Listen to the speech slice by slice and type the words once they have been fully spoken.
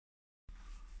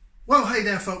Well, hey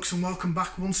there folks, and welcome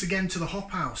back once again to the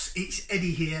Hop House. It's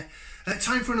Eddie here.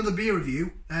 Time for another beer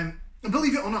review. And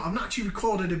believe it or not, I've not actually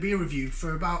recorded a beer review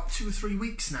for about 2 or 3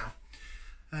 weeks now.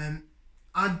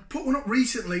 I put one up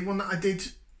recently, one that I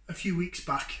did a few weeks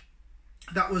back.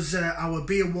 That was our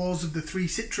beer wars of the 3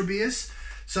 Citra beers.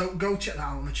 So go check that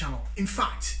out on the channel. In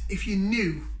fact, if you're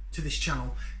new to this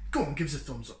channel, go on, give us a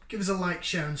thumbs up. Give us a like,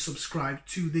 share and subscribe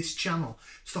to this channel.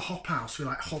 It's the Hop House. We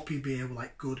like hoppy beer, we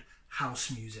like good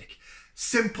house music.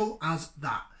 Simple as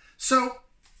that. So,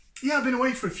 yeah, I've been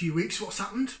away for a few weeks. What's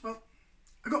happened? Well,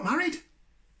 I got married.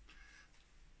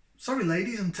 Sorry,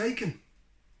 ladies, I'm taken.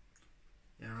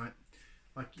 Yeah, right.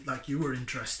 Like you were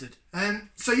interested.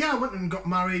 So, yeah, I went and got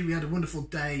married. We had a wonderful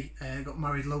day. Got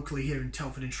married locally here in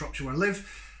Telford in Shropshire, where I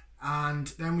live. And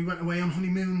then we went away on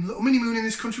honeymoon, little mini moon in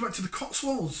this country. Went to the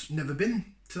Cotswolds. Never been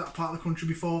to that part of the country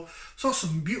before. Saw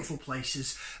some beautiful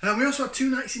places. We also had 2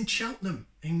 nights in Cheltenham,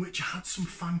 in which I had some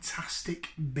fantastic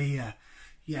beer.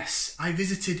 Yes, I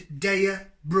visited Daya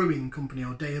Brewing Company,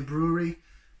 or Daya Brewery.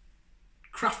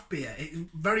 Craft beer. It's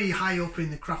very high up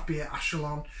in the craft beer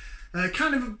echelon.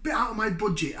 Kind of a bit out of my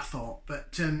budget, I thought,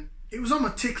 but it was on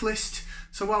my tick list.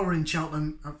 So while we're in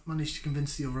Cheltenham, I managed to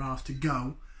convince the other half to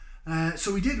go.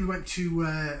 So we did. We went to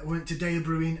Daya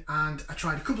Brewing, and I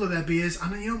tried a couple of their beers,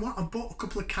 and you know what? I bought a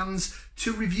couple of cans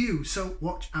to review, so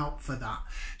watch out for that.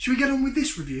 Should we get on with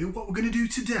this review? What we're going to do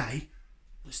today?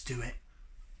 Let's do it.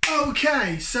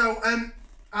 Okay, so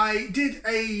I did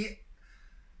a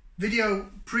video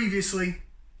previously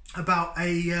about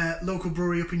a local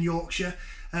brewery up in Yorkshire,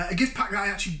 a gift pack that I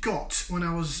actually got when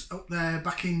I was up there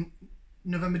back in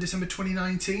November, December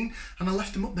 2019, and I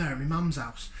left them up there at my mum's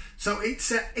house. So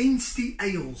it's Ainsty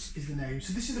Ales is the name.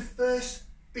 So this is the first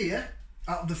beer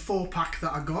out of the 4-pack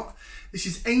that I got. This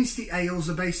is Ainsty Ales.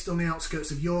 They're based on the outskirts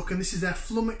of York, and this is their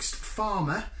Flummoxed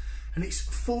Farmer, and it's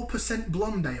 4%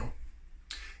 blonde ale.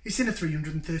 It's in a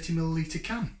 330ml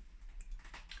can.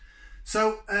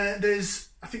 So there's,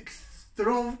 I think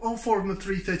they're all 4 of them are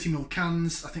 330ml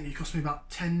cans. I think it cost me about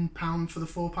 £10 for the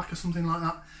 4-pack or something like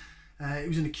that. It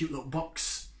was in a cute little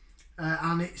box,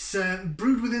 and it's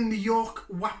brewed within the York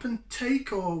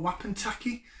Wapentake or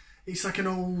Wapentake. It's like an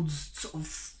old sort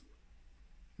of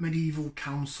medieval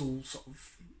council, sort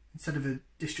of, instead of a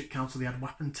district council they had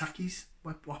Wapentakes.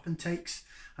 Wapentakes.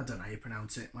 I don't know how you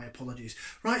pronounce it, my apologies.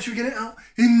 Right, should we get it out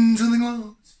into the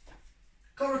glass?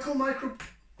 Coracle micro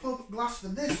pub glass for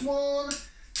this one.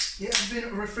 It has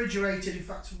been refrigerated, in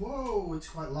fact, whoa, it's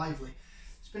quite lively.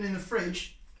 It's been in the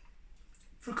fridge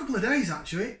for a couple of days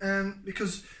actually,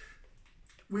 because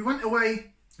we went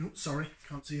away. Oh, sorry,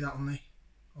 can't see that on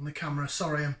the camera.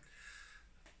 Sorry,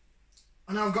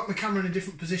 I know I've got my camera in a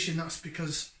different position. That's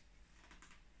because,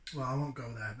 well, I won't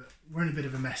go there, but we're in a bit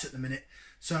of a mess at the minute.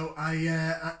 So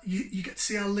you get to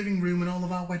see our living room and all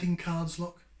of our wedding cards.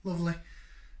 Look, lovely.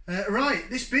 Right,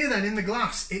 this beer then in the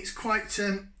glass. It's quite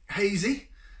hazy.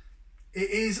 It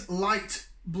is light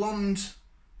blonde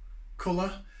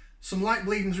colour. Some light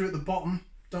bleeding through at the bottom.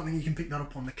 Don't think you can pick that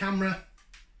up on the camera.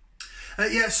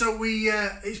 Yeah, so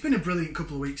it's been a brilliant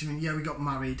couple of weeks. I mean, yeah, we got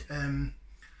married, and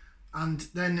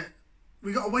then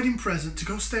we got a wedding present to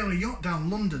go stay on a yacht down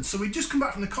London. So we'd just come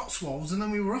back from the Cotswolds, and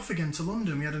then we were off again to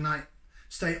London. We had a night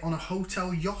stay on a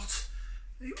hotel yacht.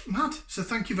 Mad. So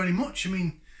thank you very much. I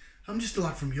mean, I'm just a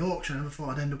lad from Yorkshire. I never thought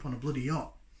I'd end up on a bloody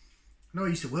yacht. I know I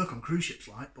used to work on cruise ships,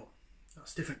 like, but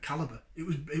that's different calibre.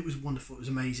 It was wonderful. It was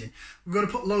amazing. We've got to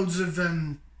put loads of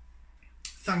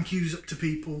thank yous up to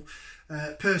people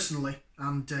personally,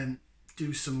 and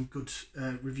do some good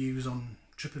reviews on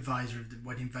TripAdvisor of the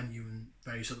wedding venue and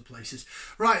various other places.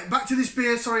 Right, back to this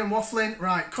beer. Sorry, I'm waffling.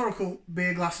 Right, Coracle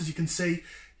beer glass, as you can see.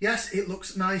 Yes, it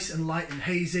looks nice and light and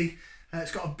hazy.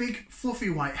 It's got a big fluffy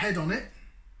white head on it.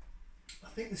 I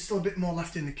think there's still a bit more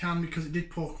left in the can because it did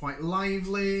pour quite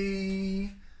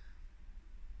lively.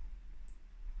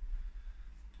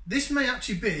 This may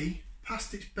actually be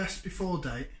past its best before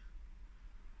date.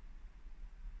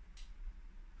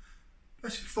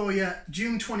 Best before, yeah,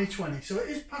 June 2020. So it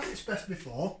is past its best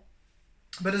before.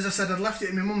 But as I said, I'd left it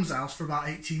in my mum's house for about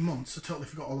 18 months. I totally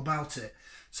forgot all about it.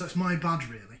 So it's my bad,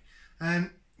 really.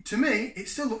 To me, it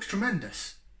still looks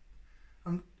tremendous.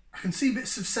 I can see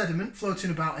bits of sediment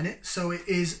floating about in it. So it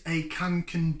is a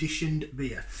can-conditioned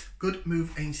beer. Good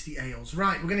move, Ainsty Ales.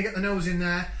 Right, we're going to get the nose in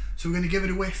there. So we're going to give it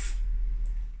a whiff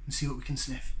and see what we can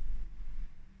sniff.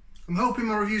 I'm hoping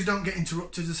my reviews don't get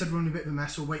interrupted. As I said, we're in a bit of a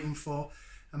mess. We're waiting for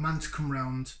a man to come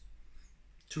round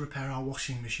to repair our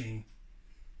washing machine.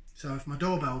 So if my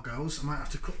doorbell goes, I might have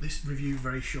to cut this review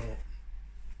very short.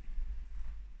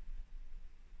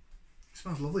 It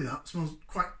smells lovely, that. It smells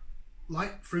quite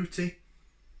light, fruity,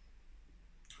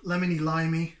 lemony,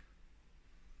 limey.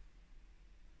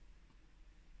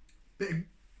 Bit of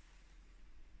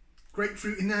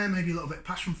grapefruit in there, maybe a little bit of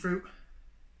passion fruit.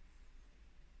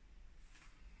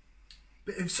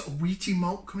 Bit of sort of wheaty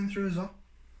malt coming through as well.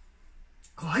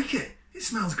 I like it. It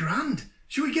smells grand.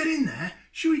 Should we get in there?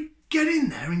 Should we get in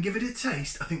there and give it a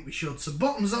taste? I think we should. So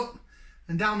bottoms up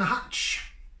and down the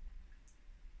hatch.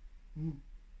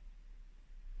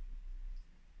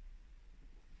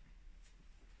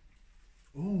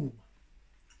 Oh,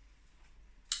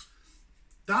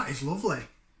 that is lovely.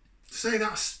 To say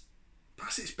that's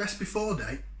past its best before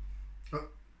date, but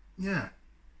yeah,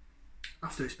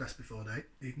 after its best before date,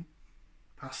 even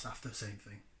past after, same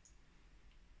thing.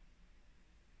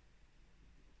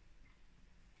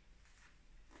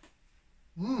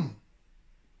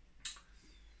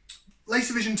 Lace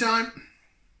division time.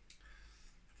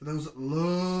 For those that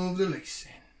love the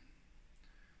lacing.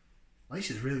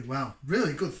 Laces really well.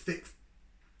 Really good, thick,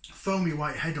 foamy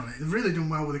white head on it. They've really done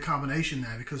well with the carbonation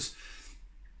there because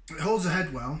it holds the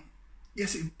head well.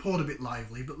 Yes, it poured a bit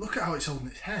lively, but look at how it's holding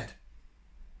its head.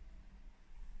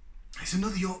 It's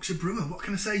another Yorkshire brewer. What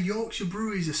can I say? Yorkshire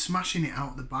breweries are smashing it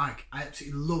out of the bag. I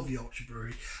absolutely love Yorkshire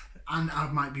brewery. And I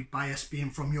might be biased being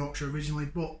from Yorkshire originally,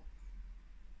 but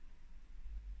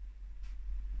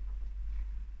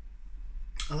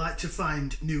I like to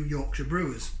find new Yorkshire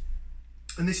brewers.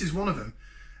 And this is one of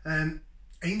them.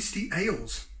 Ainsty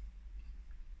Ales.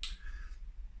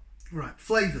 Right,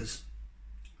 flavours.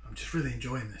 I'm just really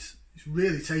enjoying this. It's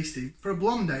really tasty. For a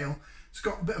blonde ale, it's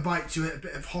got a bit of bite to it, a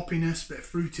bit of hoppiness, a bit of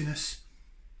fruitiness.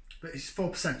 But it's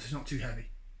 4%, so it's not too heavy.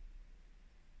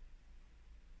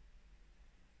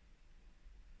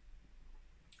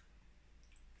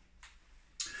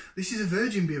 This is a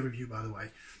virgin beer review, by the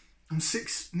way. I'm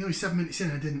nearly 7 minutes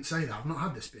in, I didn't say that. I've not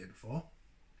had this beer before.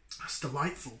 That's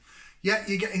delightful. Yeah,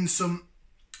 you're getting some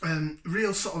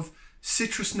real sort of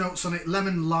citrus notes on it,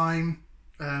 lemon, lime,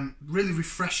 really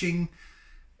refreshing.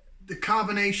 The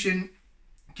carbonation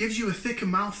gives you a thicker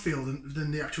mouthfeel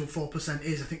than the actual 4%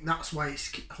 is. I think that's why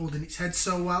it's holding its head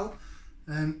so well.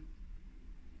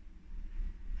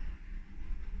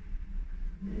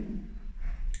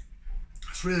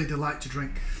 It's really a delight to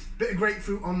drink. Bit of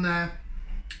grapefruit on there,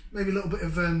 maybe a little bit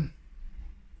of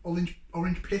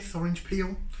orange pith, orange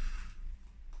peel.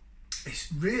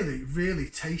 It's really, really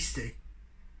tasty.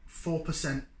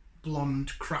 4%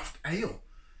 blonde craft ale.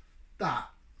 That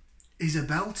is a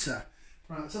belter.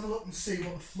 Right, let's have a look and see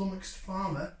what the Flummoxed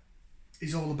Farmer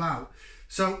is all about.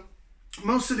 So,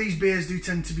 most of these beers do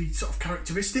tend to be sort of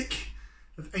characteristic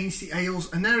of Ainsty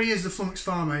Ales. And there he is, the Flummoxed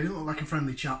Farmer. He doesn't look like a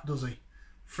friendly chap, does he?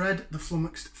 Fred, the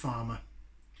Flummoxed Farmer.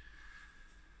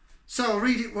 So I'll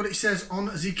read it what it says on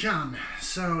as he can.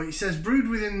 So it says, brewed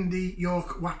within the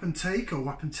York Wapentake or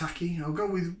Wapentake. I'll go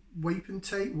with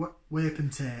Wapentake,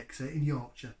 Wapentake, say it in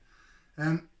Yorkshire.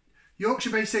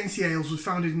 Yorkshire-based Ainsty Ales was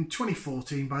founded in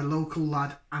 2014 by local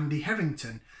lad Andy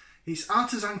Harrington. Its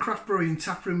artisan craft brewery and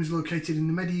taproom is located in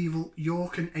the medieval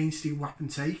York and Ainsty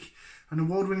Wapentake, an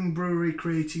award-winning brewery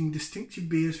creating distinctive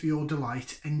beers for your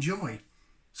delight. Enjoy.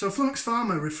 So Flummoxed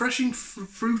Farmer, refreshing,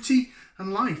 fruity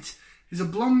and light, is a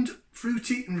blonde,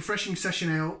 fruity and refreshing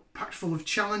session ale packed full of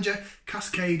Challenger,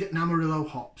 Cascade and Amarillo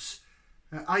hops.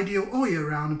 Ideal all year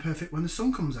round and perfect when the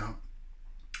sun comes out.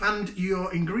 And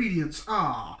your ingredients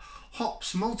are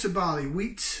hops, malted barley,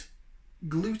 wheat,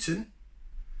 gluten,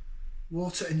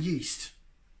 water and yeast.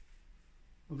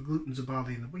 Well, the gluten's the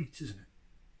barley and the wheat, isn't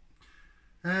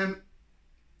it?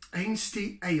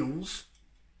 Ainsty Ales,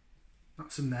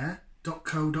 that's in there,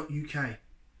 .co.uk.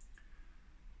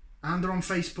 And they're on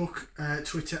Facebook,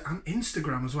 Twitter and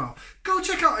Instagram as well. Go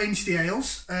check out Ainsty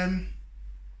Ales. I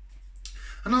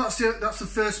know that's the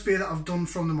first beer that I've done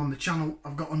from them on the channel.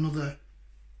 I've got another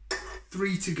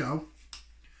 3 to go.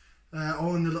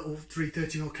 All in the little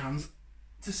 330ml cans.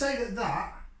 To say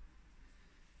that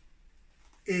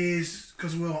is,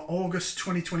 because we're August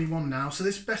 2021 now, so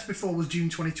this best before was June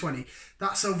 2020.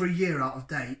 That's over a year out of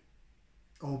date.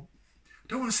 Or, I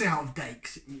don't want to say out of date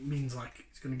because it means like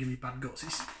it's going to give me bad guts.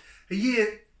 It's a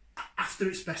year after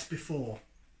its best before.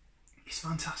 It's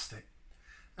fantastic.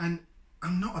 And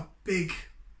I'm not a big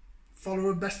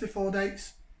follower of best before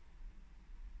dates.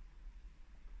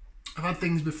 I've had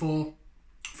things before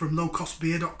from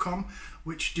lowcostbeer.com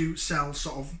which do sell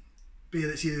sort of beer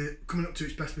that's either coming up to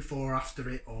its best before or after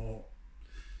it, or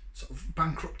sort of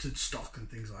bankrupted stock and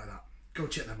things like that. Go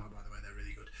check them out, by the way, they're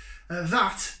really good.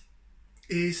 That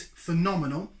is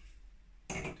phenomenal.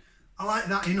 I like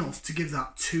that enough to give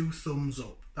that 2 thumbs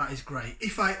up. That is great.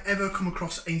 If I ever come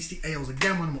across Ainsty Ales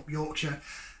again when I'm up Yorkshire,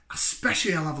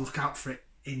 especially I'll have a look out for it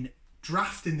in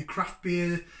draft, in the craft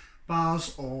beer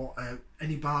bars, or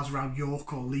any bars around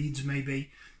York or Leeds maybe.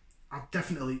 I'll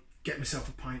definitely get myself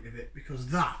a pint of it, because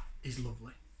that is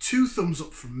lovely. 2 thumbs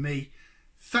up from me.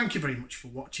 Thank you very much for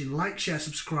watching. Like, share,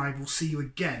 subscribe. We'll see you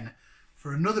again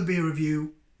for another beer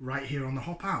review right here on the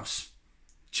Hop House.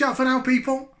 Ciao for now,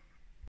 people.